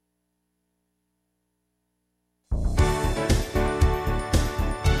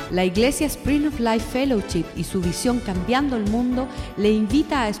La Iglesia Spring of Life Fellowship y su visión Cambiando el Mundo le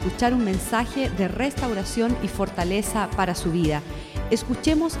invita a escuchar un mensaje de restauración y fortaleza para su vida.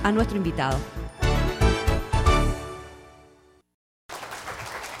 Escuchemos a nuestro invitado.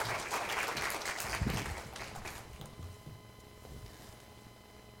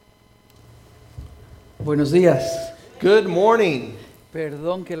 Buenos días. Good morning.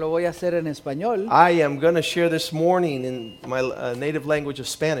 Perdón que lo voy a hacer en español. I am going to share this morning in my native language of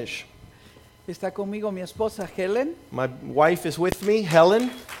Spanish. Está conmigo mi esposa Helen. My wife is with me,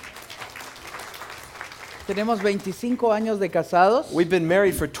 Helen. Tenemos 25 años de casados. We've been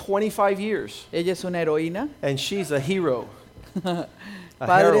married for 25 years, Ella es una heroína. and she's a hero, a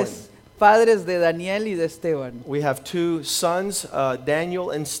heroine. Padres de Daniel y de Esteban. We have two sons,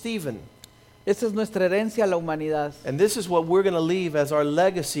 Daniel and Stephen, Esta es nuestra herencia a la humanidad, and this is what we're going to leave as our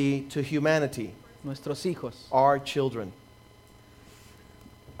legacy to humanity, nuestros hijos. our children.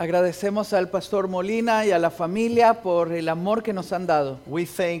 Agradecemos al pastor Molina y a la familia por el amor que nos han dado. We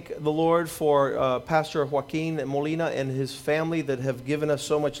thank the Lord for Pastor Joaquin Molina and his family that have given us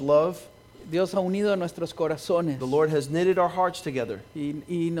so much love. Dios ha unido nuestros corazones The Lord has knitted our hearts together,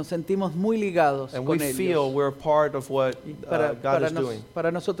 y nos sentimos muy ligados and we con feel ellos. we're a part of what Y God is doing.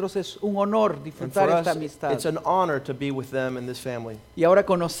 para nosotros es un honor And disfrutar for esta us, amistad. it's an honor to be with them and this family. Y ahora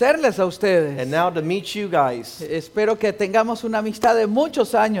conocerles a ustedes. And now to meet you guys. Espero que tengamos una amistad de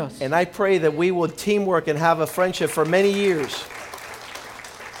muchos años. And I pray that we will teamwork and have a friendship for many years.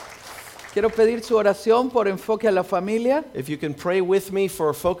 Quiero pedir su oración por enfoque a la familia. If you can pray with me for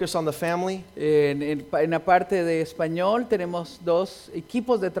a focus on the family. En la parte de español tenemos dos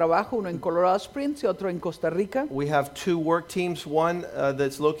equipos de trabajo, uno en Colorado Springs y otro en Costa Rica. We have two work teams, one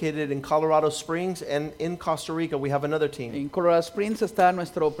that's located in Colorado Springs, and in Costa Rica we have another team. En Colorado Springs está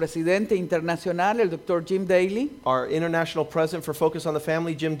nuestro presidente internacional, el Dr. Jim Daly, Our international president for Focus on the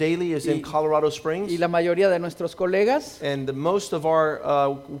Family, Jim Daly, is in Colorado Springs. y la mayoría de nuestros colegas. And most of our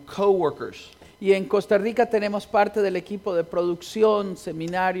co-workers. Y en Costa Rica tenemos parte del equipo de producción,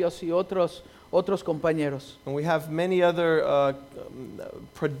 seminarios y otros compañeros. And we have many other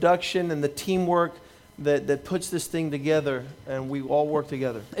production and the teamwork that puts this thing together, and we all work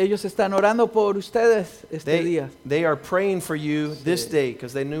together. Ellos están orando por ustedes este día. They are praying for you this day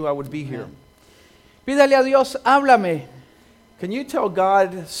because they knew I would be here. Pídale a Dios, háblame, Can you tell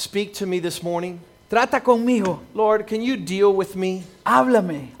God, speak to me this morning? trata conmigo, Lord, can you deal with me?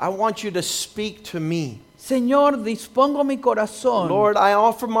 háblame. I want you to speak to me. Señor, dispongo mi corazón Lord, I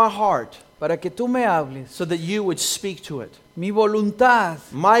offer my heart para que tú me hables. so that you would speak to it. Mi voluntad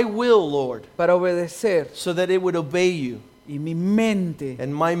My will, Lord, para obedecer so that it would obey you. y mi mente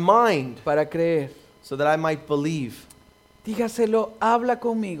And my mind para creer. so that I might believe. Dígaselo, habla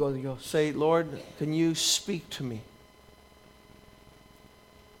conmigo, Dios. Say, Lord, can you speak to me?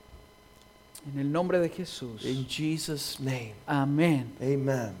 En el nombre de Jesús. In Jesus' name, Amén.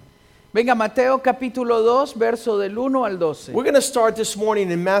 amen. Venga, Mateo capítulo 2, verso del 1 al 12. We're going to start this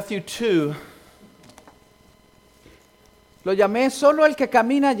morning in Matthew 2. Lo llamé solo el que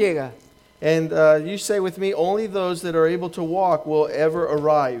camina llega. And you say with me, only those that are able to walk will ever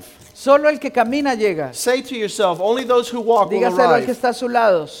arrive. Solo el que camina llega. Say to yourself, only those who walk will Dígaselo al que arrive. está a su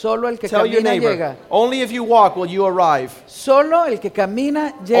lado. Solo el que Tell your camina neighbor, llega. only if you walk will you arrive. Solo el que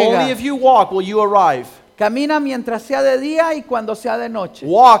camina Only llega. if you walk will you arrive. Camina mientras sea de día y cuando sea de noche.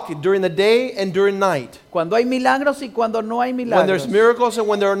 Walk during the day and during night. Cuando hay milagros y cuando no hay When milagros. there's miracles and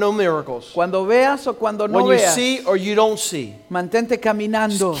when there are no miracles. Cuando veas o cuando no When you veas. see or you don't see. Mantente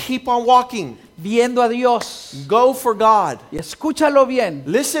caminando, Just keep on walking. viendo a Dios. Go for God. Y escúchalo bien.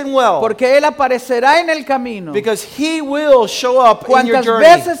 Listen well. Porque Él aparecerá en el camino. Because He will show up in your Cuantas journey.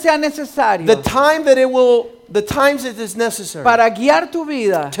 veces sea necesario. The times it is necessary Para guiar tu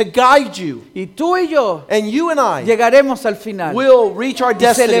vida. to guide you. Y tú y yo And you and I llegaremos al final. will reach our Y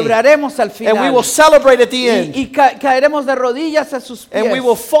destiny. celebraremos al And we final. will celebrate at the end. Y caeremos de rodillas a sus pies. And we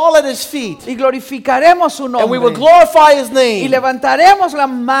will fall at His feet. Y glorificaremos su And we will nombre. glorify His Y name. levantaremos las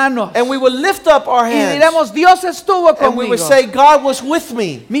manos. And we will lift up our Y hands. diremos, Dios estuvo And we conmigo. will say, God was with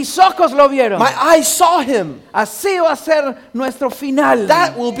me. Mis ojos lo vieron. My eyes saw Him. Así va a ser nuestro final.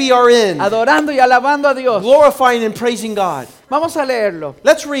 That will be our end. Adorando y alabando a Dios. Glorifying and praising God. Vamos a leerlo.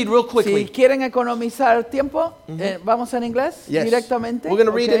 Let's read real Si quickly. quieren economizar tiempo, vamos en inglés Yes. directamente. We're going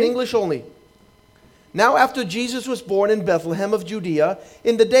to read in Okay. English only. Now after Jesus was born in Bethlehem of Judea,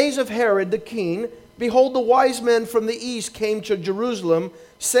 in the days of Herod the king, behold, the wise men from the east came to Jerusalem,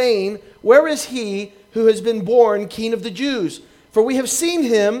 saying, Where is he who has been born King of the Jews? For we have seen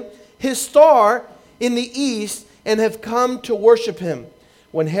him, his star, in the east, and have come to worship him.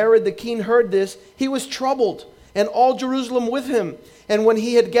 When Herod the king heard this, he was troubled, and all Jerusalem with him. And when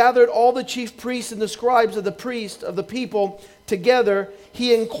he had gathered all the chief priests and the scribes of the people together,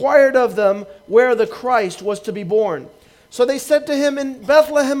 he inquired of them where the Christ was to be born. So they said to him, in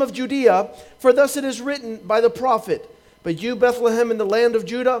Bethlehem of Judea, for thus it is written by the prophet, but you, Bethlehem, in the land of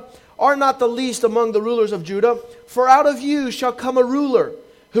Judah, are not the least among the rulers of Judah, for out of you shall come a ruler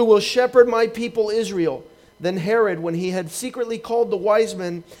who will shepherd my people Israel. Then Herod, when he had secretly called the wise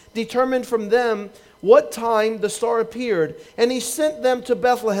men, determined from them what time the star appeared. And he sent them to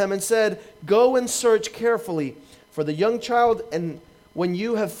Bethlehem and said, go and search carefully for the young child, and when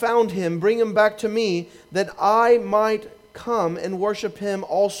you have found him, bring him back to me, that I might come and worship him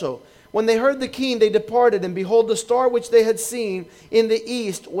also. When they heard the king, they departed, and behold, the star which they had seen in the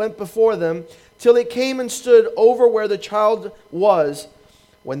east went before them, till it came and stood over where the child was.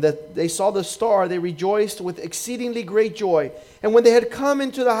 When they saw the star, they rejoiced with exceedingly great joy. And when they had come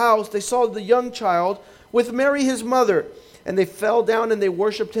into the house, they saw the young child with Mary his mother. And they fell down and they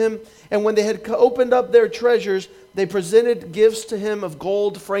worshipped him. And when they had opened up their treasures, they presented gifts to him of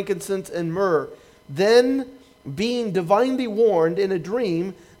gold, frankincense, and myrrh. Then, being divinely warned in a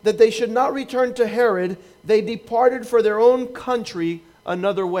dream that they should not return to Herod, they departed for their own country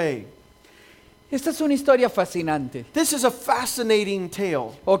another way. Esta es una historia fascinante. This is a fascinating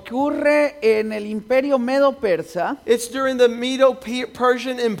tale. Ocurre en el Imperio Medo-Persa, It's during the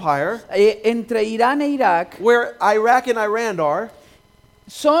Medo-Persian Empire, entre Irán e Irak. where Iraq and Iran are.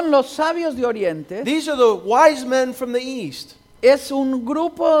 Son los sabios de Oriente. These are the wise men from the east. Es un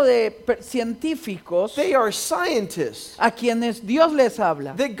grupo de científicos They are scientists a quienes Dios les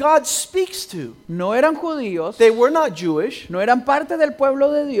habla. that God speaks to. No eran judíos, They were not Jewish. no eran parte del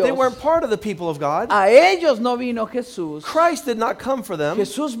pueblo de Dios. They weren't part of the people of God. A ellos no vino Jesús. Christ did not come for them.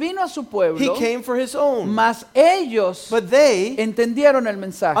 Jesús vino a su He pueblo, came for his own. mas ellos But they entendieron el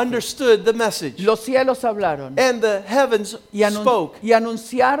mensaje. understood the message. Los cielos hablaron And the heavens spoke. y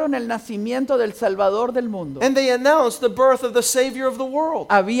anunciaron el nacimiento del Salvador del mundo. And they announced the birth of the Savior of the world.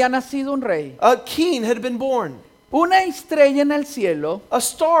 Había nacido un rey. A king had been born. Una estrella en el cielo A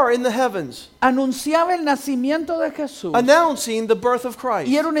star in the heavens anunciaba el nacimiento de Jesús. announcing the birth of Y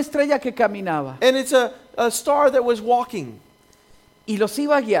Christ. era una estrella que caminaba And it's a star that was walking. y los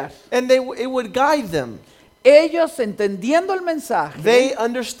iba a guiar. And it would guide them. Ellos, entendiendo el mensaje, They,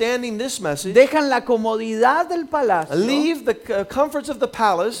 understanding this message, dejan la comodidad del palacio, leave the comforts of the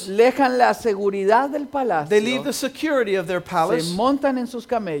palace. dejan la seguridad del They leave palacio, the security of their se palace. montan en sus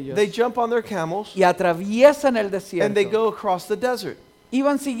camellos They jump on their camels y atraviesan el and they desierto. go across the desert.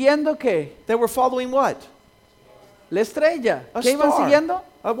 ¿Iban siguiendo qué? They were following what? La estrella. A ¿Qué iban star. siguiendo?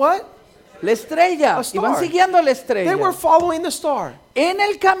 A what? La estrella. A star. Iban siguiendo la They estrella. were following the star. En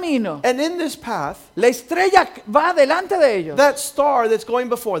el camino, And in this path, la estrella va delante de ellos, that star that's going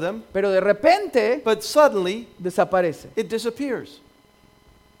before them, pero de repente but suddenly desaparece. it disappears.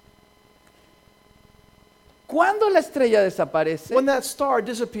 Cuando la estrella desaparece, When that star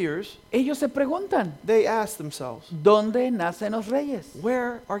disappears, ellos se preguntan, they ask themselves, ¿dónde nacen los reyes?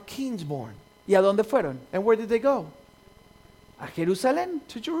 where are kings born? ¿Y a dónde fueron? And where did they go? A Jerusalén.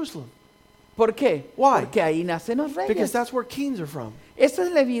 To Jerusalem. ¿Por qué? Why? Porque ahí nacen los Because reyes. that's where kings are from. Esa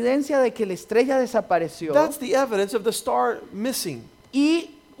es la evidencia de que la estrella desapareció That's the evidence of the star missing. y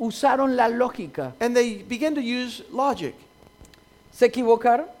usaron la lógica. And they began to use logic. ¿Se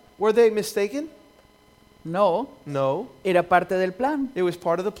equivocaron? Were they mistaken? No, No. era parte del plan. It was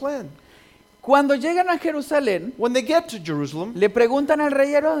part of the plan. Cuando llegan a Jerusalén, When they get to Jerusalem, le preguntan al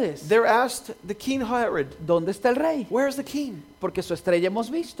rey Herodes, they're asked the king Herod, ¿dónde está el rey? where's the king? Porque su estrella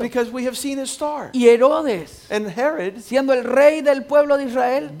hemos visto. Because we have seen his star. Y Herodes, And Herod, siendo el rey del pueblo de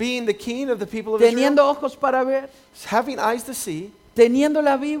Israel, being the king of the people of Israel, teniendo ojos para ver, having eyes to see, teniendo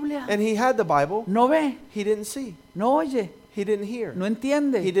la Biblia, and he had the Bible, no ve, he didn't see. no oye, He didn't hear. no He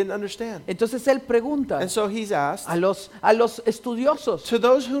entiende. didn't understand. Entonces él pregunta And so he's asked, a los estudiosos, to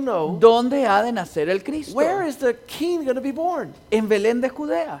those who know, ¿dónde ha de nacer el Cristo? where is the king going to be born? En Belén de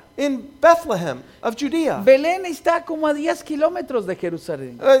Judea. In Bethlehem of Judea. Belén está como a 10 kilómetros de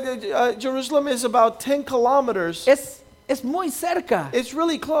Jerusalén. Jerusalem is about 10 kilometers. Es muy cerca. It's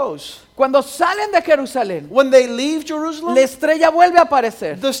really close. Cuando salen de Jerusalén, When they leave Jerusalem, la estrella vuelve a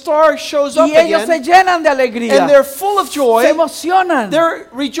aparecer. the star shows up Y ellos se again, llenan de alegría. and they're full of Se joy. emocionan. They're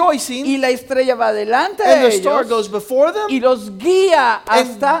rejoicing, Y la estrella va delante and de the star ellos goes before y them los guía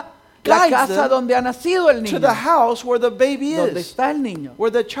hasta la guides casa them donde ha nacido el to niño. the house where the baby Donde is, está el niño.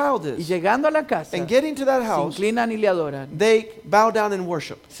 where the child Y is. llegando a la casa, And getting to that se house, inclinan y le adoran. they bow down and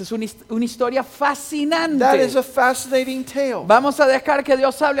worship. Esa es una historia That fascinante. is a fascinating tale. Vamos a dejar que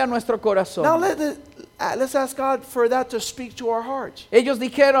Dios hable a nuestro corazón. Now let's ask God for that to speak to our hearts. Ellos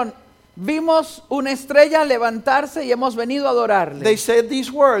dijeron, vimos una estrella levantarse y hemos venido a adorarle. They said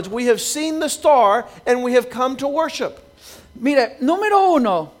these words, we have seen the star and we have come to worship. Mire, número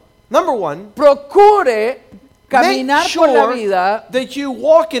uno, Number one, procure caminar make por la sure vida that you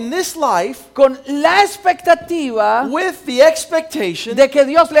walk in this life con la expectativa with the expectation de que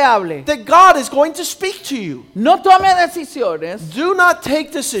Dios le hable. that God is going to speak to you. No tome decisiones Do not take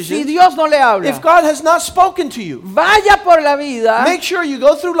si decisions Dios no le habla. if God has not spoken to you. Vaya por la vida, Make sure you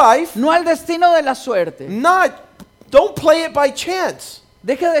go through life, no al destino de la suerte. don't play it by chance.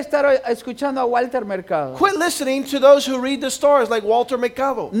 Deje de estar escuchando a Walter Mercado. Quit listening to those who read the stars like Walter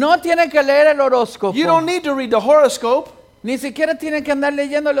Mercado. No tiene que leer el horóscopo. You don't need to read the horoscope. Ni siquiera tiene que andar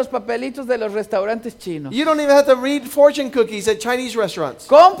leyendo los papelitos de los restaurantes chinos. You don't even have to read fortune cookies at Chinese restaurants.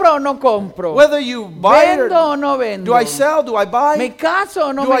 ¿Compro o no compro? Whether you buy it ¿Vendo or o no vendo? do I sell, do I buy, ¿Me caso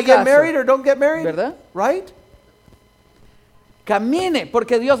o no do me I get caso? married or don't get married, ¿Verdad? right? Camine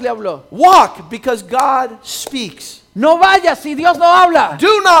porque Dios le habló. Walk because God speaks. No vaya si Dios no habla.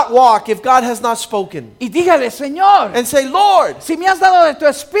 Do not walk if God has not spoken. Y dígale, Señor, And say, Lord, si me has dado de tu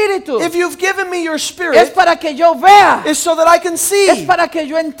espíritu, if you've given me your es spirit, para que yo vea, it's so that I can es see, para que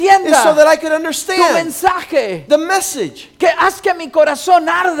yo it's so entienda that I can tu understand mensaje, the message que haz que mi corazón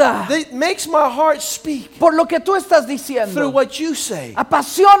arda that makes my heart speak por lo que tú estás through diciendo. what you say.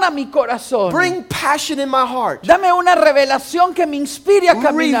 Apasiona mi corazón. Bring passion in my heart. Dame una revelación que me inspire a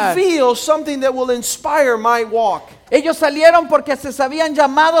caminar. Reveal something that will inspire my walk. Ellos salieron porque se sabían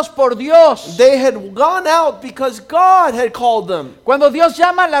llamados por Dios. They had gone out because God had called them. Cuando Dios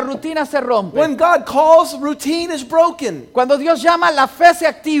llama, la rutina se rompe. When God calls, routine is broken. Cuando Dios llama, la fe se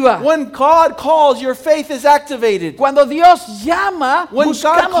activa. When God calls, your faith is activated. Cuando Dios llama, When God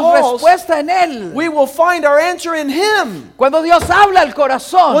buscamos calls, respuesta en Él. We will find our answer in Him. Cuando Dios habla al When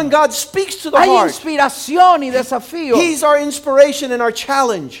corazón, God speaks to the hay heart, inspiración y desafío. He's our inspiration and our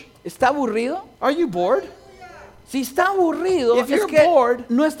challenge. ¿Está aburrido? Are you bored? Si está aburrido, If es you're que bored,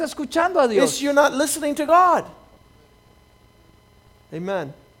 no está escuchando a It's Dios. you're not listening to God.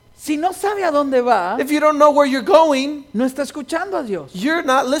 Amen. Si no sabe a dónde va, If you don't know where you're going, no está escuchando a Dios. you're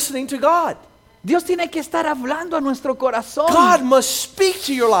not listening to God. Dios tiene que estar hablando a nuestro corazón. God must speak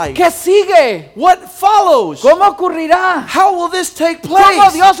to your life. ¿Qué sigue? What follows? ¿Cómo ocurrirá? How will this take ¿Cómo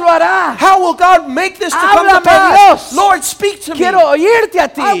place? Dios lo hará? How will God make this to come to Háblame, pass? Dios. Lord, speak to Quiero me. oírte a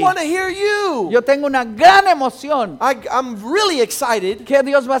ti. I want to hear you. Yo tengo una gran emoción. I'm really excited ¿Qué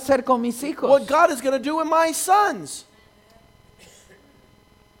Dios va a hacer con mis hijos? what God is going to do with my sons.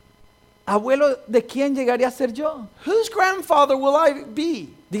 Abuelo, ¿de quién llegaría a ser yo? Whose grandfather will I be?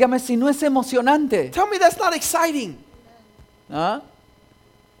 Dígame si no es emocionante. Tell me that's not exciting. ¿Ah?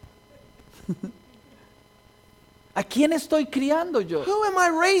 ¿A quién estoy criando yo? Who am I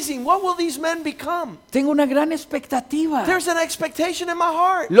raising? What will these men become? Tengo una gran expectativa. There's an expectation in my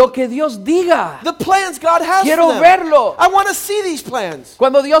heart. Lo que Dios diga. The plans God has Quiero for them. verlo. I want to see these plans.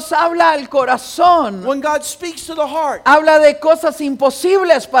 Cuando Dios habla al corazón, When God speaks to the heart, habla de cosas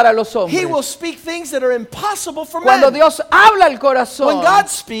imposibles para los He will hombres. speak things that are impossible for Cuando men. Dios habla al corazón, When God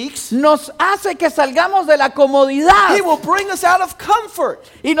speaks, nos hace que salgamos de la comodidad He will bring us out of comfort.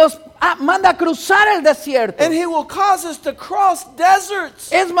 y nos manda a cruzar el desierto. And He will cause us to cross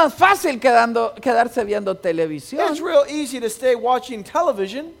deserts. Es más fácil quedarse viendo televisión, It's real easy to stay watching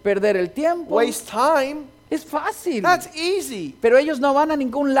television, perder el tiempo. waste time. Es fácil. That's easy. Pero ellos no van a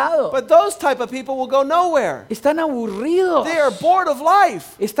ningún lado. But those type of people will go nowhere. Están aburridos. They are bored of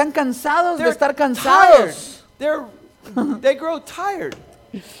life. Están cansados de They're estar tired. cansados. They grow tired.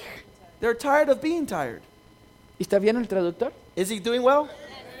 They're tired of being tired. ¿Está bien el traductor? Is he doing well?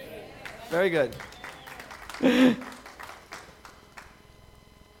 Very good.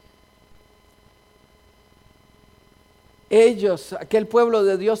 Ellos, aquel pueblo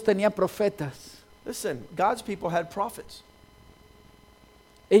de Dios tenía profetas. Listen, God's people had prophets.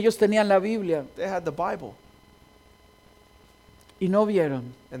 Ellos tenían la Biblia They had the Bible, y no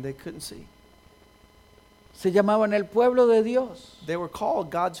vieron. and they couldn't see. Se llamaban el pueblo de Dios They were called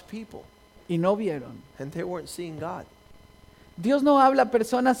God's people, y no vieron. and they weren't seeing God. Dios no habla a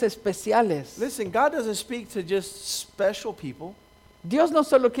personas especiales. Listen, God doesn't speak to just special people. Dios no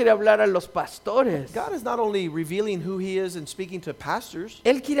solo quiere hablar a los pastores. God is not only revealing who He is and speaking to pastors,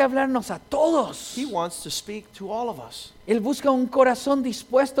 Él quiere hablarnos a todos. He wants to speak to all of us. Él busca un corazón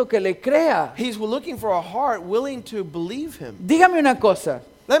dispuesto que le crea. He's looking for a heart willing to believe Him. Dígame una cosa.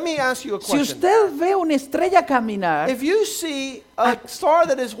 Let me ask you a Si question. usted ve una estrella caminar If you see a star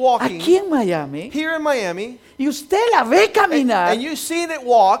that is walking aquí en Miami here in Miami, y usted la ve caminar and you've seen it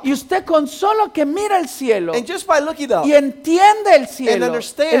walk, y usted con solo que mira el cielo and just by looking up, y entiende el cielo,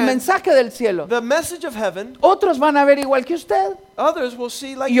 understand el mensaje del cielo, the message of heaven, otros van a ver igual que usted. Others will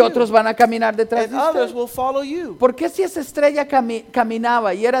see like y you. otros van a caminar detrás And de others usted. will follow you. ¿Por qué si esa estrella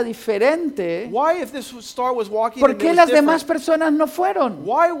caminaba y era diferente, Why, if this star was walking por and qué it was las different, demás personas no fueron?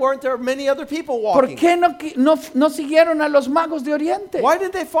 why weren't there many other people ¿Por walking? qué no siguieron a los magos de Oriente? Why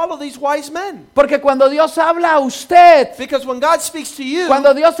did they follow these wise men? Porque cuando Dios habla a usted, Because when God speaks to you,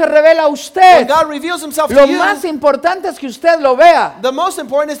 cuando Dios se revela a when usted, God reveals himself lo to you, más importante es que usted lo vea. the most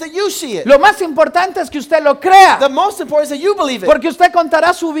important is that you see it. Lo más importante es que usted lo crea. The most important is that you believe it. Porque usted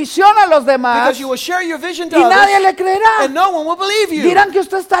contará su visión a los demás Because you will share your vision to y nadie others, le creerá. and no one will believe you. Dirán que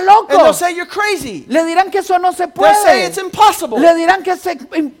usted está And loco. they'll say you're crazy. Le dirán que eso no se They'll say puede. it's impossible. Le dirán que es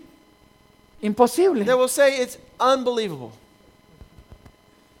imposible. They will say it's unbelievable.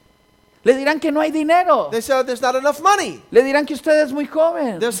 Le dirán que no hay dinero. They say there's not enough money. Le dirán que usted es muy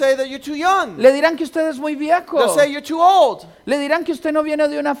joven. They'll say that you're too young. Le dirán que usted es muy viejo. They'll say you're too old. Le dirán que usted no viene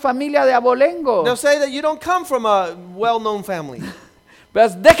de una familia de abolengo. They'll say that you don't come from a well-known family.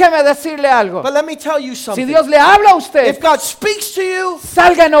 Pues déjeme decirle algo. But let me tell you Si something. Dios le habla a usted, If God speaks to you,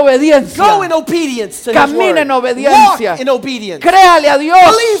 salga en obediencia. go in obedience to His Camine word. en obediencia. Walk in obedience. Créale a Dios.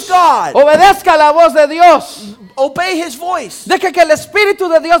 Believe God. Obedezca la voz de Dios. Obey His voice. Deje que el Espíritu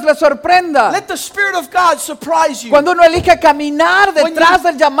de Dios le sorprenda. Let the Spirit of God surprise you. Cuando uno elige caminar detrás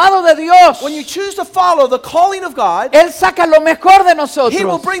del llamado de Dios, When you choose to follow the calling of God, Él saca lo mejor de He will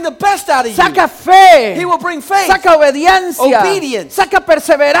nosotros. bring the best out of you. Saca fe. He will bring faith. Saca obediencia. Obedience. Saca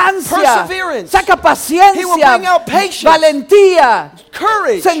perseverancia. Perseverance. Saca He will paciencia. bring out patience. Valentía.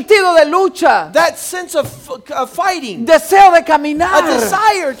 Courage. Sentido de lucha. That sense of fighting. Deseo de A caminar.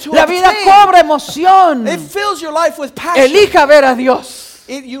 desire to La vida obtain. cobra emoción. It fills your life with passion. Elija ver a Dios.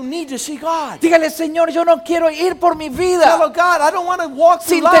 You need to see God. Dígale, Señor, yo no quiero ir por mi Tell vida God, I don't want to walk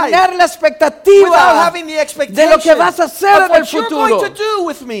through sin life tener la without expectativa having the de expectation lo que vas a hacer of en el what you're futuro. going to do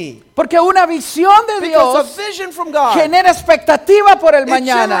with me. Porque una visión de Because a Dios vision from God, genera expectativa por el it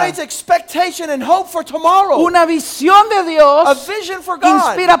mañana. generates expectation and hope for tomorrow. Una visión de A Dios vision for God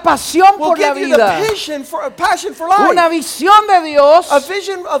inspira pasión will por la give you the vida. passion for life. Una visión de Dios A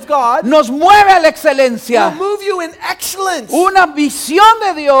vision of God nos mueve a la will excelencia. move you in excellence. Una visión de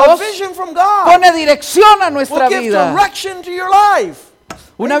A Dios vision from God pone dirección a will nuestra give vida. direction to your life.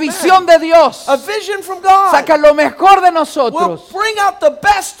 Una Amen. visión de Dios A vision from God saca lo mejor de will nosotros bring out the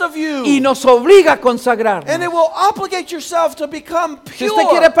best of you. y nos obliga a And it consagrarnos. will obligate yourself to become Si usted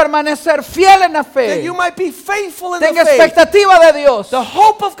quiere pure, permanecer fiel en la that fe, you might be faithful in the tenga faith. expectativa de Dios. The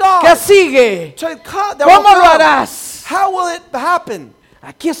hope of ¿Qué God sigue? to that will ¿Cómo lo come. harás? How will it happen?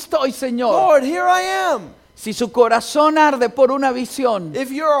 Aquí estoy, Señor. Lord, here I am. Si su corazón arde por una visión, If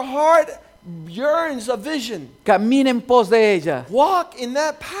your heart yearns a vision, camine en pos de ella. walk in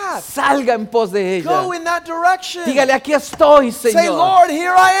that path. Salga en pos de ella. Go in that direction. Dígale, aquí estoy, Say, Señor. Lord,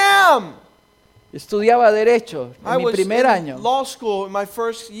 here I am. Estudiaba Derecho I en mi was primer in año, law school in my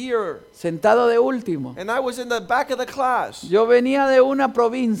first year, sentado de último. and I was in the back of the class. Yo venía de una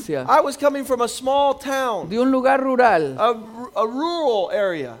provincia, I was coming from a small town, de un lugar rural. a rural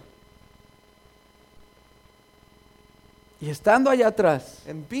area. Y estando allá atrás,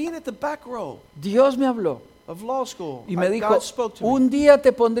 And being at the back row Dios me habló of law school, y me dijo, God spoke to me. un día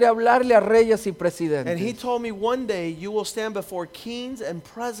te pondré a hablarle a reyes y And He presidentes. told me, one day you will stand before kings and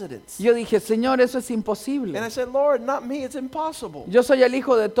presidents. Yo dije, Señor, eso es imposible. And I said, Lord, not me, it's impossible. Yo soy el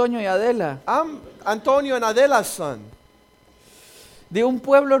hijo de Toño y Adela, I'm Antonio and Adela's son. de un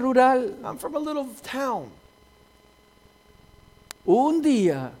pueblo rural. I'm from a little town. Un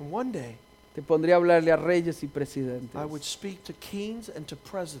día And one day te pondré a hablarle a reyes y presidentes. I would speak to kings and to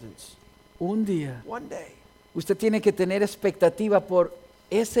presidents. Un día. One day. Usted tiene que tener expectativa por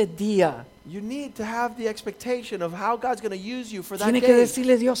ese día. You need to have the expectation of how God's going to use you for that Tiene que day.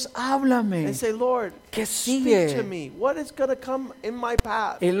 decirle, Dios, háblame. And say, Lord, ¿Qué speak sigue? to me. What is going to come in my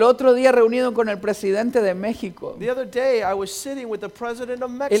path? El otro día reunido con el presidente de México, The other day, I was sitting with the president of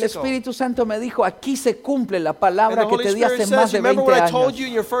el Mexico. Espíritu Santo me dijo, aquí se cumple la And palabra the que Holy te di Spirit hace más says, de remember 20 what I told años. you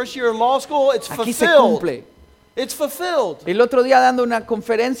in your first year of law school? It's Aquí se fulfilled. cumple. It's fulfilled. El otro día dando una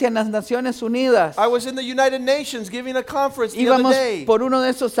conferencia en las Naciones Unidas, I was in the United Nations giving a conference the other íbamos day. por uno de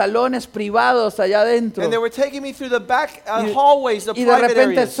esos salones privados allá adentro. And they were taking me through the back Y- hallways, the Y de private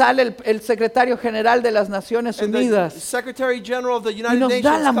repente areas. sale el secretario general de las Naciones And the Unidas Secretary General of the y United nos da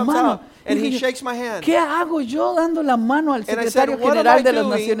Nations la comes mano. out and Y he digo, shakes my hand. ¿qué hago yo dando la mano al And I said, secretario what am I general de las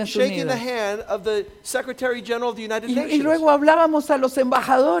doing Naciones shaking the Unidas? hand of the Secretary General of the United Y Nations? luego hablábamos a los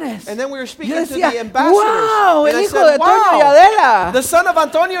embajadores. And then we were Yo speaking to decía, the ambassadors. wow, And el I hijo said, de Toño y wow, Adela. the son of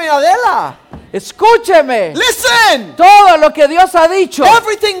Antonio y Adela. Escúcheme. Listen! Todo lo que Dios ha dicho,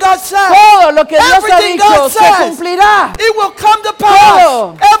 Everything God says, todo lo que Dios ha Everything dicho God se says. cumplirá. it will come to pass.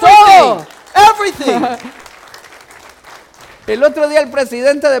 Todo, Everything. todo. Everything. El otro día el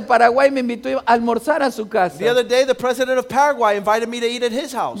presidente de Paraguay me invitó a almorzar a su casa. The other day, the president of Paraguay invited me to eat at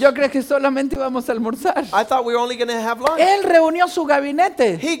his house. Yo creí que solamente íbamos a almorzar. I thought we were only going to have lunch. Él reunió su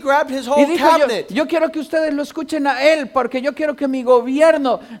gabinete. He grabbed his Y whole dijo, cabinet. yo quiero que ustedes lo escuchen a él, porque yo quiero que mi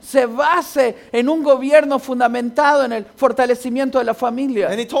gobierno se base en un gobierno fundamentado en el fortalecimiento de la familia.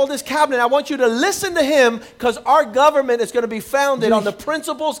 And he told his cabinet, I want you to listen to him because our government is going to be founded on the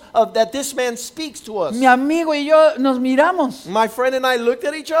principles of that this man speaks to us. Mi amigo y yo nos miramos. My friend and I looked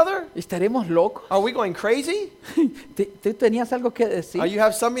at each other. ¿Estaremos locos? Are we going crazy? ¿Tú tenías algo que decir? You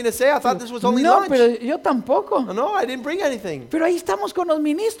have something to say? I thought this was only No, lunch. pero yo tampoco. No, I didn't bring anything. Pero ahí estamos con los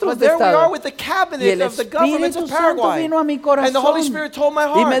ministros But de there we are Estado. with the Y cabinet el of the governments Espíritu of Santo Paraguay. vino a mi And the Holy corazón Spirit told my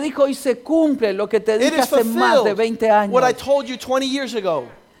y me heart, dijo, y se cumple lo que te it dije is hace más de fulfilled 20 años. what I told you 20 years ago.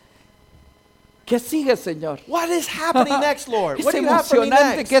 ¿Qué sigue, Señor? What is happening next, Lord? Es What do you have for me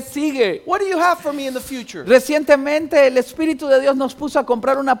emocionante. next? ¿Qué sigue? What do you have for me in the future? Recientemente el Espíritu de Dios nos puso a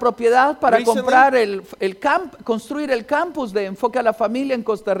comprar una propiedad para Recently- comprar construir el campus de Enfoque a la Familia en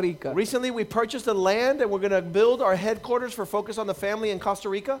Costa Rica. Recently, we purchased a land and we're going to build our headquarters for Focus on the Family in Costa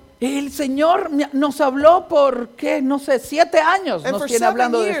Rica. El Señor nos habló por, ¿qué? No sé, 7 años And nos for tiene 7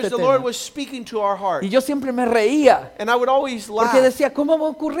 hablando de years, este the Lord tema. was speaking to our heart. Y yo siempre me reía And I would always porque laugh decía, ¿cómo va a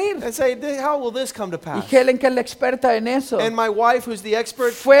ocurrir? and say, how will this come to Y pass? Helen, que es la experta en eso, And my wife, who's the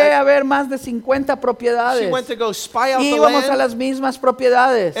expert, fue a ver más de 50 she propiedades. went to go spy out the Íbamos a land. las mismas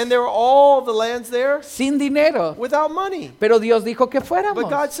propiedades, And there were all the lands there sin dinero. without money. Pero Dios dijo que fuéramos.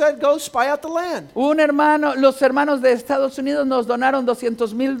 But God said, go spy out the land. Los hermanos de Estados Unidos nos donaron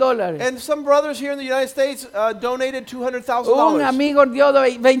 $200,000. And some brothers here in the United States donated Un $200,000. amigo dio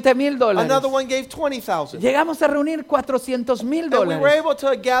 $20,000. Another one gave $20,000. Llegamos a reunir $400,000. And we were able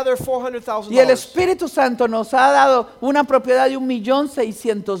to gather Y el $400,000. Espíritu Santo nos ha dado una propiedad de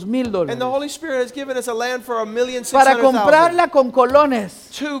 $1,600,000 And the Holy Spirit has given us a land for para $1,600,000 comprarla con colones,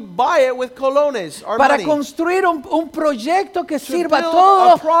 to buy it with colones, our para money, construir un proyecto que sirva a build todo,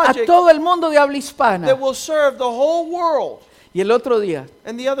 a project a todo el mundo de habla hispana. that will serve the whole world. Y el otro día,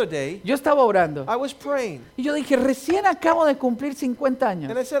 And the other day, yo estaba orando I was praying, y yo dije, recién acabo de cumplir 50 años.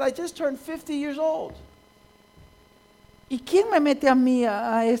 and I said, I just turned 50 years old. ¿Y quién me mete a mí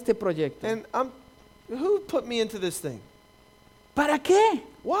a este proyecto? And who put me into this thing? ¿Para qué?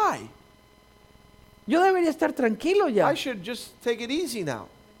 Why? Yo debería estar tranquilo ya, I should just take it easy now.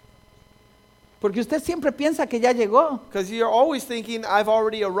 porque usted siempre piensa que ya llegó. Because you're always thinking, I've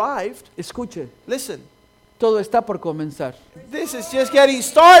already arrived. Escuche, Listen, todo está por comenzar. this is just getting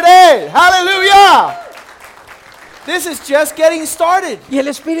started. Hallelujah! This is just getting started. Y el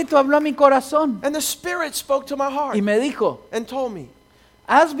Espíritu habló a mi corazón And the Spirit spoke to my heart y me dijo, and told me,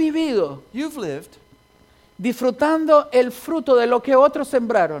 has vivido you've lived disfrutando el fruto de lo que otros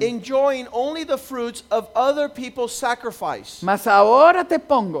sembraron. enjoying only the fruits of other people's sacrifice. Mas ahora te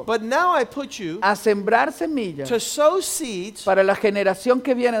pongo But now I put you a sembrar semillas to sow seeds para la generación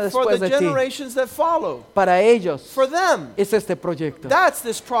que viene for después the de ti. generations that follow. Para ellos For them. es este proyecto. That's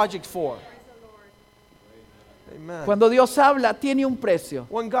this project for. Amen. Cuando Dios habla, tiene un precio.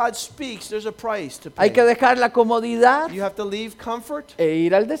 When God speaks, there's a price to Hay que pay. dejar la comodidad You have to leave comfort e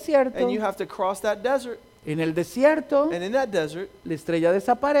ir al desierto. and you have to cross that desert. En el desierto, And in that desert, la estrella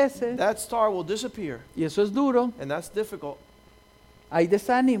desaparece that star will disappear. y eso es duro. And that's difficult. Hay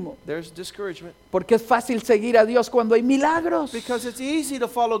desánimo, There's discouragement. porque es fácil seguir a Dios cuando hay milagros. Because it's easy to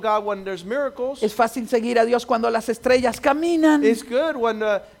follow God when there's miracles. Es fácil seguir a Dios cuando las estrellas caminan. It's good when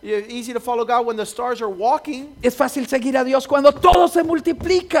easy to follow God when the stars are walking. Es fácil seguir a Dios cuando todo se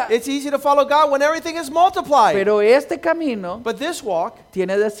multiplica. It's easy to follow God when everything is multiplied. Pero este camino But this walk,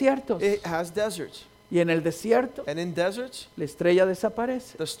 tiene desiertos. it has deserts. Y en el desierto, And in deserts, la estrella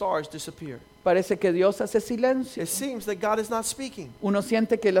desaparece. the stars disappear. Parece que Dios hace silencio. It seems that God is not speaking. Uno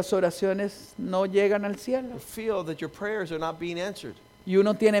siente que las oraciones no llegan al cielo. You feel that your prayers are not being answered. Y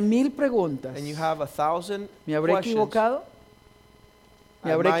uno tiene 1000 preguntas. And you have 1,000 ¿Me habré questions. equivocado?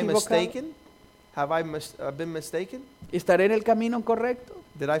 ¿Me Am habré I equivocado? mistaken? Have I been mistaken? ¿Estaré en el camino correcto?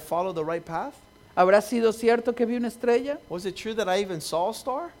 Did I follow the right path? ¿Habrá sido cierto que vi una estrella? Was it true that I even saw a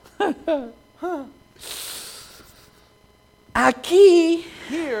star? Aquí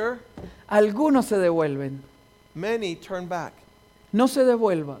Here, algunos se devuelven. many turn back. No se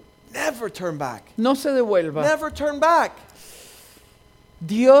devuelva. Never turn back. No se devuelva. Never turn back.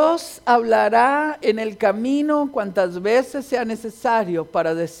 Dios hablará en el camino cuantas veces sea necesario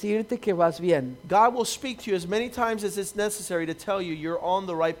para decirte que vas bien. God will speak to you as many times as it's necessary to tell you you're on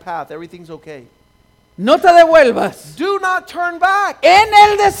the right path. Everything's okay. No te devuelvas. Do not turn back. En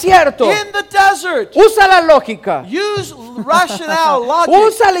el desierto, In the desert, usa la lógica. use rationale, logic.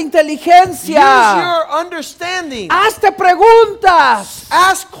 Usa la Use inteligencia. your understanding. Hazte preguntas.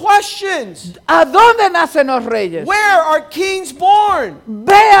 Ask questions. ¿A dónde nacen los reyes? Where are kings born?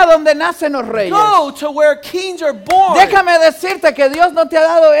 Ve a donde nacen los reyes. Go to where kings are born. Déjame decirte que Dios no te ha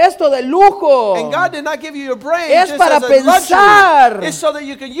dado esto de lujo. And God did not give you your brain Es just para as a pensar. luxury. It's so that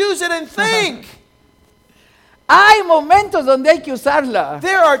you can use it and think. Hay momentos donde hay que usarla.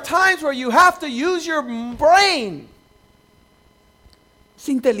 There are times where you have to use your brain. ¿Es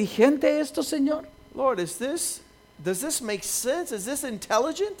inteligente esto, Señor? Lord, does this make sense? Is this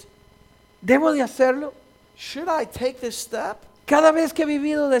intelligent? ¿Debo de hacerlo? Should I take this step? Cada vez que he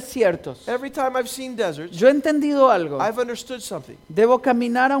vivido desiertos, Every time I've seen deserts, yo he entendido algo. I've understood something. Debo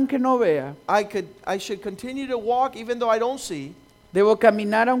caminar aunque no vea. I should continue to walk even though I don't see. Debo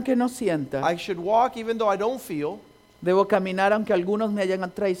caminar aunque no sienta. I should walk even though I don't feel. Debo caminar aunque algunos me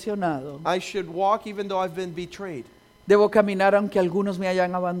hayan traicionado. I should walk even though I've been betrayed. Debo caminar aunque algunos me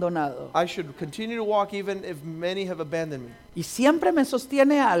hayan abandonado. I should continue to walk even if many have abandoned me. Y siempre me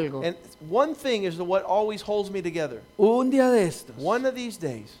sostiene algo. And one thing is what always holds me together. Un día de estos, One of these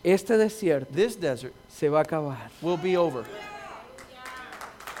days, este desierto this desert se va a acabar. will be over.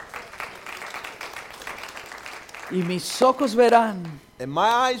 Y mis ojos verán And my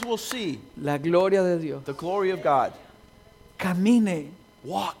eyes will see la gloria de Dios. the glory of God. Camine,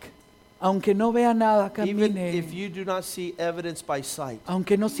 Walk. aunque no vea nada, Even if camine. you do not see evidence by sight.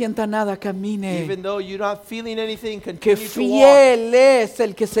 Aunque no sienta nada, camine. Even though you're not feeling anything, Que continue to walk. fiel es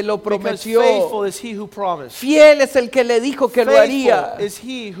el que se lo Because prometió. faithful is he who promised. Fiel es el que le dijo que lo haría. Faithful is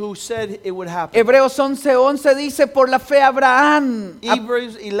he who said it would happen. Hebreos 11:11 dice, por la fe Abraham,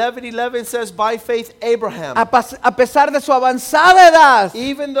 Hebrews 11:11 says, by faith Abraham, a pesar de su avanzada edad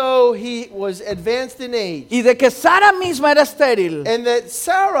even though he was advanced in age, y de que Sara misma era estéril, and that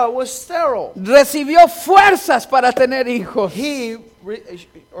Sarah was sterile, recibió fuerzas para tener hijos,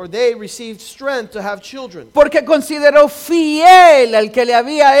 they received strength to have children. porque consideró fiel al que le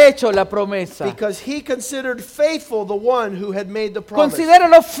había hecho la promesa. Because he considered faithful the one who had made the promise.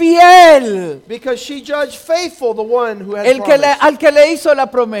 Considéralo fiel Because she judged faithful the one who had promised. al que le hizo la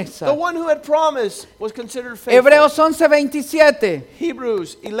promesa. The one who had promised was considered faithful. Hebreos 11:27.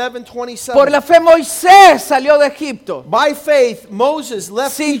 Hebrews 11:27. Por la fe Moisés salió de Egipto By faith Moses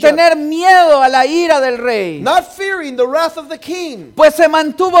left sin Egypt, tener miedo a la ira del rey, not fearing the wrath of the king, pues se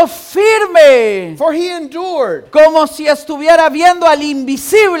mantuvo firme for he endured, como si estuviera viendo al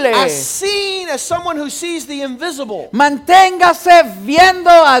invisible. as seen as someone who sees the invisible. Manténgase viendo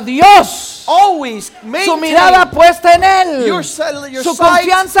a Dios, Always su mirada maintain puesta en Él, your su sight,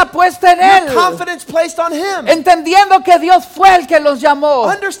 confianza puesta en your Él, confidence placed on him, entendiendo que Dios fue el que los llamó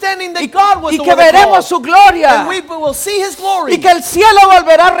understanding that God was y the que one that veremos called, su gloria and we will see his glory, y que el cielo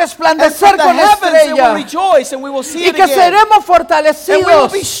volverá a and resplandecer from the con heavens it will estrella rejoice, and we will see y it que again, seremos and we will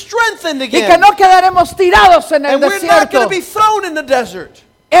fortalecidos be strengthened y que again, no quedaremos tirados en el and we're not going desierto. to be thrown in the desert.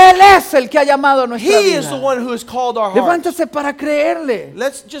 Él es el que ha llamado nuestra He is the vida. one who has called our hearts. Levántese para creerle.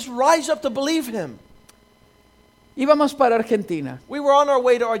 Let's just rise up to believe him. Íbamos para Argentina. We were on our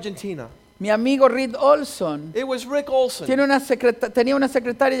way to Argentina. Mi amigo Reed Olson It was Rick Olson. tenía una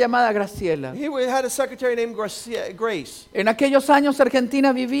secretaria llamada Graciela. He had a secretary named Grace. En aquellos años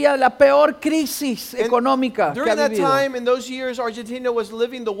Argentina vivía la peor crisis And económica que during ha that vivido. time, in those years, Argentina was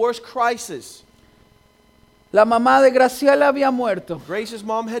living the worst crisis. La mamá de Graciela había muerto. Grace's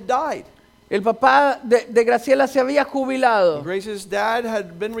mom had died. El papá de Graciela se había jubilado. Grace's dad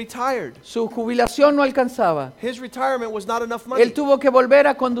had been retired. Su jubilación no alcanzaba. His retirement was not enough money. Él tuvo que volver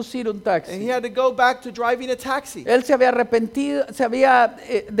a conducir un And taxi. he had to go back to driving a taxi. Él se había arrepentido, se había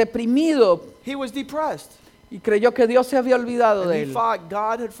deprimido He was depressed. y creyó que Dios se había olvidado And de he él. thought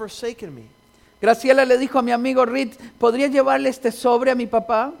God had forsaken me. Graciela le dijo a mi amigo Reed, ¿podría llevarle este sobre a mi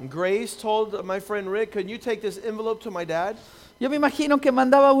papá? And Grace told my friend Rick, can you take this envelope to my dad? Yo me imagino que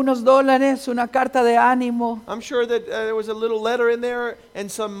mandaba unos dólares, una carta de ánimo I'm sure that there was a little letter in there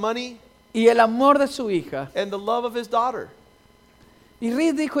and some money y el amor de su hija. and the love of his daughter. Y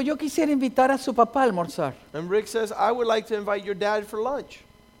Reed dijo, yo quisiera invitar a su papá a almorzar. And Rick says, I would like to invite your dad for lunch.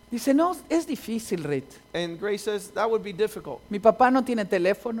 Dice, no, es difícil, Reed. And Grace says, that would be difficult. Mi papá no tiene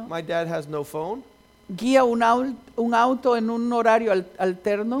teléfono, My dad has no phone. guía un auto en un horario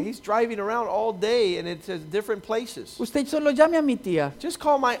alterno. He's driving around all day and it's at different places. Usted solo llame a mi tía, Just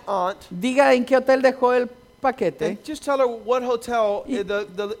call my aunt diga en qué hotel dejó el paquete and just tell her what hotel Y-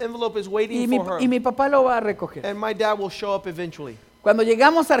 the envelope is y waiting mi, for her. y mi papá lo va a recoger. And my dad will show up eventually. Cuando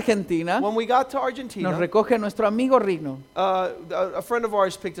llegamos a Argentina, When we got to nos Argentina, recoge nuestro amigo Rino. a friend of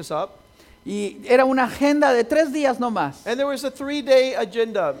ours picked us up. Y era una agenda de 3 días nomás. And there was a 3-day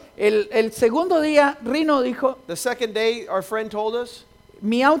agenda. El segundo día, Rino dijo, The second day, our friend told us,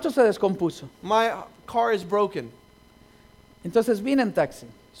 mi auto se descompuso. my car is broken. Entonces vine en taxi.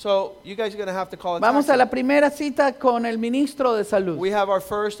 So you guys are going to have to call a Vamos a taxi. la primera cita con el ministro de Salud. We have our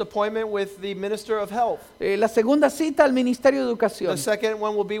first appointment with the Minister of Health. La segunda cita al Ministerio de Educación. The second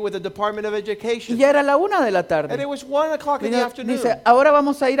one will be with the Department of Y Education. ya era la 1 de la And tarde. it was 1 o'clock in the afternoon. Dice, ahora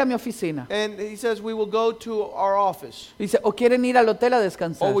vamos a ir a mi oficina. And he says, we will go to our office. Dice, o quieren ir al hotel a Or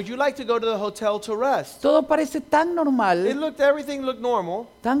descansar. would you like to go to the hotel to rest? Todo parece tan normal, Everything looked normal.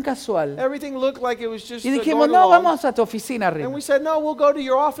 tan casual. Everything looked like it was just Y dijimos, going no, along. vamos a tu oficina, And Rino. we said, no, we'll go to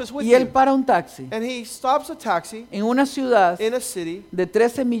your office with Y él you. para un taxi And he stops a taxi en una ciudad in a city de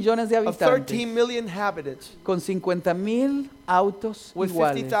 13 millones de of 13 habitantes million inhabitants con 50,000 autos with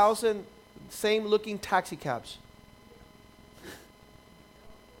iguales. 50,000 same looking taxi cabs.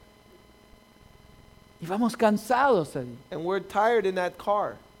 Y vamos cansados allí. And we're tired in that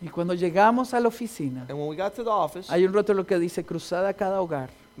car. Y cuando llegamos a la oficina, And when we got to the office, hay un rótulo que dice cruzada a cada hogar.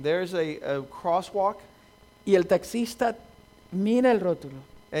 there's a crosswalk, Y el taxista mira el rótulo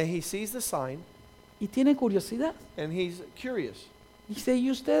and he sees the sign, y tiene curiosidad. and he's curious. Dice,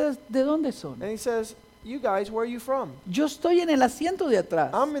 ¿y ustedes de dónde son? And he says, you guys, where are you from? Yo estoy en el asiento de atrás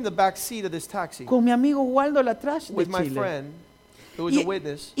I'm in the back seat of this taxi con mi amigo Waldo Latrash de with my Chile. friend, who is Y, a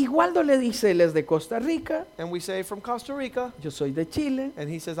witness. y Waldo le dice, él es de Costa Rica, And we say, from Costa Rica. yo soy de Chile, And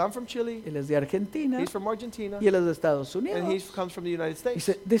he says, I'm from Chile. él es de Argentina He's from Argentina. y él es de Estados And he Unidos. comes from the United States.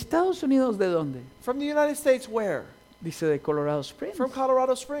 Dice, ¿de Estados Unidos de dónde? From the United States, where? Dice, de Colorado Springs. From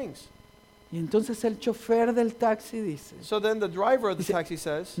Colorado Springs. Y entonces el chofer del taxi dice, So then the driver of the Dice- taxi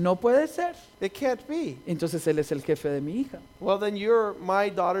says, no puede ser. it can't be. Entonces él es el jefe de mi hija. Well, then you're my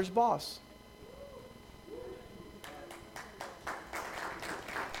daughter's boss.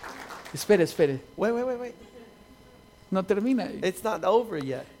 Espere, Wait. no termina. It's not over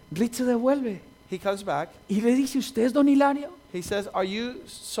yet. Rich se devuelve He comes back. y le dice, ¿usted es don Hilario? He says, are you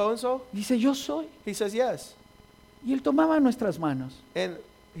so-and-so? Dice, yo soy. He says, yes. Y él tomaba nuestras manos. And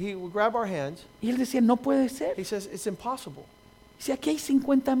he would grab our hands. Y él decía, no puede ser. He says, it's impossible. Dice, aquí hay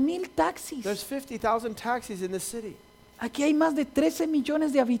 50,000 taxis. There's 50,000 taxis in this city. Aquí hay más de 13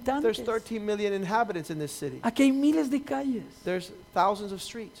 millones de There's habitantes. 13 million inhabitants in this city. Aquí hay miles de calles. There's thousands of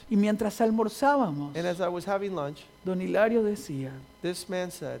streets. Y mientras almorzábamos, And as I was having lunch, don Hilario decía, this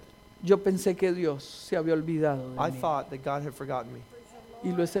man said, yo pensé que Dios se había olvidado I de mí. thought that God had forgotten me. Y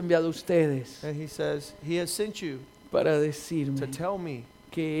lo he enviado a ustedes And he says, he has sent you para to decirme tell me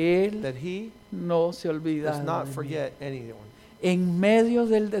que Él that he no se olvida does not de mí. forget anyone. En medio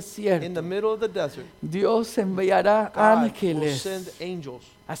del In desierto, the middle of the desert, Dios enviará God will ángeles, send angels,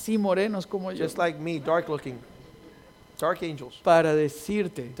 así morenos como yo, just like me, dark looking, dark angels, para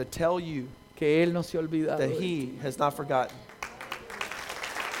decirte to tell you que Él no se ha olvidado that de he ti. has not forgotten.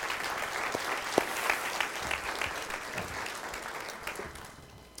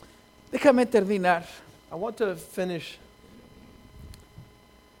 Déjame terminar. I want to finish.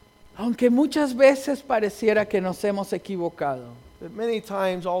 Aunque muchas veces pareciera que nos hemos equivocado, That many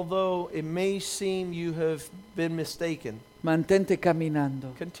times, although it may seem you have been mistaken, mantente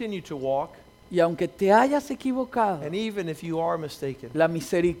caminando. continue to walk. Y aunque te hayas equivocado, And even if you are mistaken, la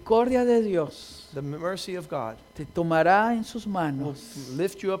misericordia de Dios the mercy of God te tomará en sus will manos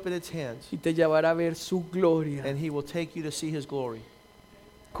lift you up in its hands, y te llevará a ver su gloria, and he will take you to see his glory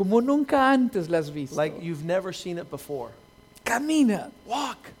como nunca antes la has visto. like you've never seen it before. Camina,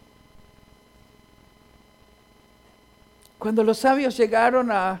 walk. Cuando los sabios llegaron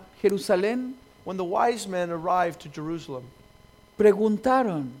a Jerusalén, When the wise men arrived to Jerusalem,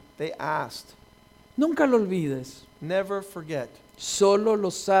 preguntaron, they asked, nunca lo olvides, never forget, solo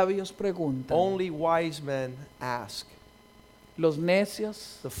los sabios preguntan. only wise men ask. Los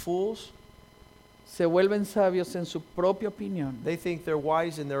necios The fools, se vuelven sabios en su propia opinión, they think they're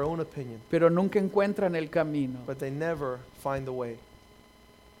wise in their own opinion, pero nunca encuentran el camino. but they never find the way.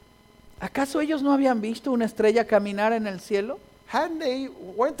 ¿Acaso ellos no habían visto una estrella caminar en el cielo?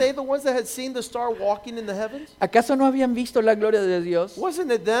 Weren't they the ones that had seen the star walking in the heavens? ¿Acaso no habían visto la gloria de Dios? Wasn't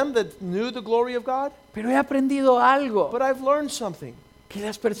it them that knew the glory of God? Pero he aprendido algo, But I've learned something, que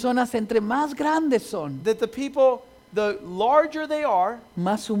las personas entre más grandes son, that the people, the larger they are,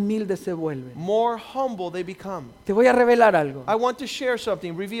 más humildes se vuelven. more humble they become. Te voy a revelar algo. I want to share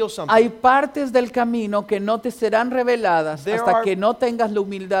something, reveal something. Hay partes del camino que no te serán reveladas There hasta are- que no tengas la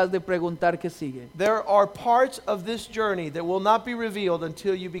humildad de preguntar qué sigue. There are parts of this journey that will not be revealed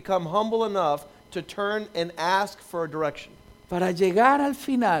until you become humble enough to turn and ask for a direction. Para llegar al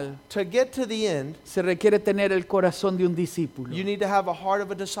final To get to the end, se requiere tener el corazón de un discípulo. you need to have a heart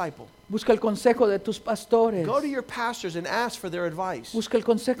of a disciple. Busca el consejo de tus pastores. Go to your pastors and ask for their advice. Busca el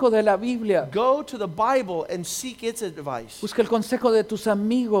consejo de la Biblia. Go to the Bible and seek its advice. Busca el consejo de tus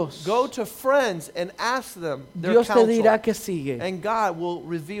amigos. Go to friends and ask them their Dios te counsel. dirá que sigue. And God will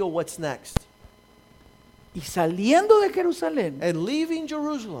reveal what's next. Y saliendo de Jerusalén, And leaving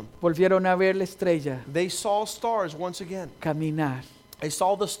Jerusalem, volvieron a ver la estrella they saw stars once again. caminar They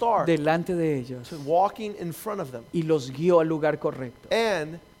saw the star delante de ellos walking in front of them. y los guió al lugar correcto.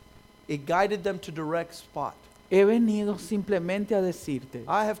 And it guided them to direct spot. He venido simplemente a decirte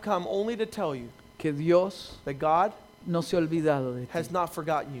I have come only to tell you que Dios that God no se ha olvidado de ti. has not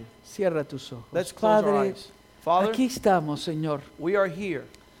forgotten you. Cierra tus ojos. Let's close our Padre, eyes. Father, aquí estamos, Señor, we are here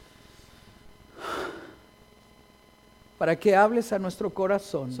para que hables a nuestro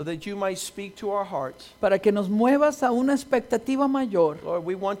corazón, so that you might speak to our hearts. para que nos muevas a una expectativa mayor Lord,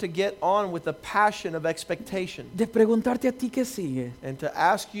 we want to get on with the passion of expectation de preguntarte a ti qué sigue. and to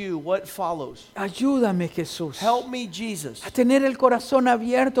ask you what follows. Ayúdame, Jesús, Help me, Jesus, a tener el corazón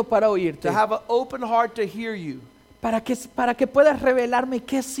abierto para oírte, to have an open heart to hear you, para que puedas revelarme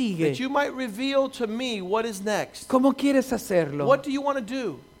qué sigue. that you might reveal to me what is next. ¿Cómo quieres hacerlo? What do you want to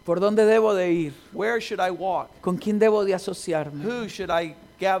do? ¿Por dónde debo de ir? Where should I walk? ¿Con quién debo de asociarme? Who should I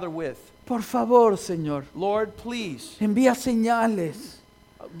gather with? Por favor, Señor, Lord, please envía señales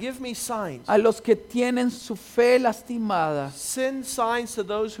give me signs. a los que tienen su fe lastimada, Send signs to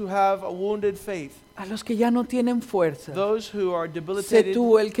those who have a wounded faith, a los que ya no tienen fuerza. those who are Sé debilitated.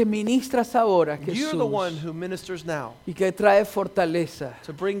 tú el que ministras ahora, You're the one Jesús, who ministers now y que trae fortaleza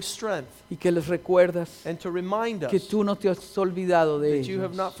to bring strength y que les recuerdas and to remind que us tú no te has olvidado de that you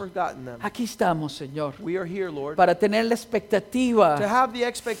have ellos. not forgotten them. Aquí estamos, Señor, We are here, Lord, para tener la to expectativa have the de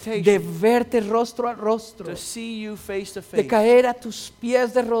expectation verte rostro a rostro, to see you face to de face, caer a tus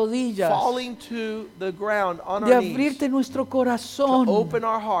pies de rodillas, falling to the ground on de our knees, abrirte nuestro to corazón open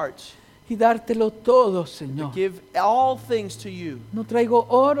our hearts, y dártelo todo, to Señor. give all things to you. No traigo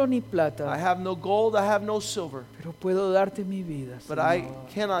oro ni I plata, have no gold, I have no silver, pero puedo darte mi vida, but I Señor.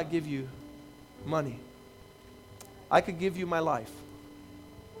 cannot give you money. I could give you my life.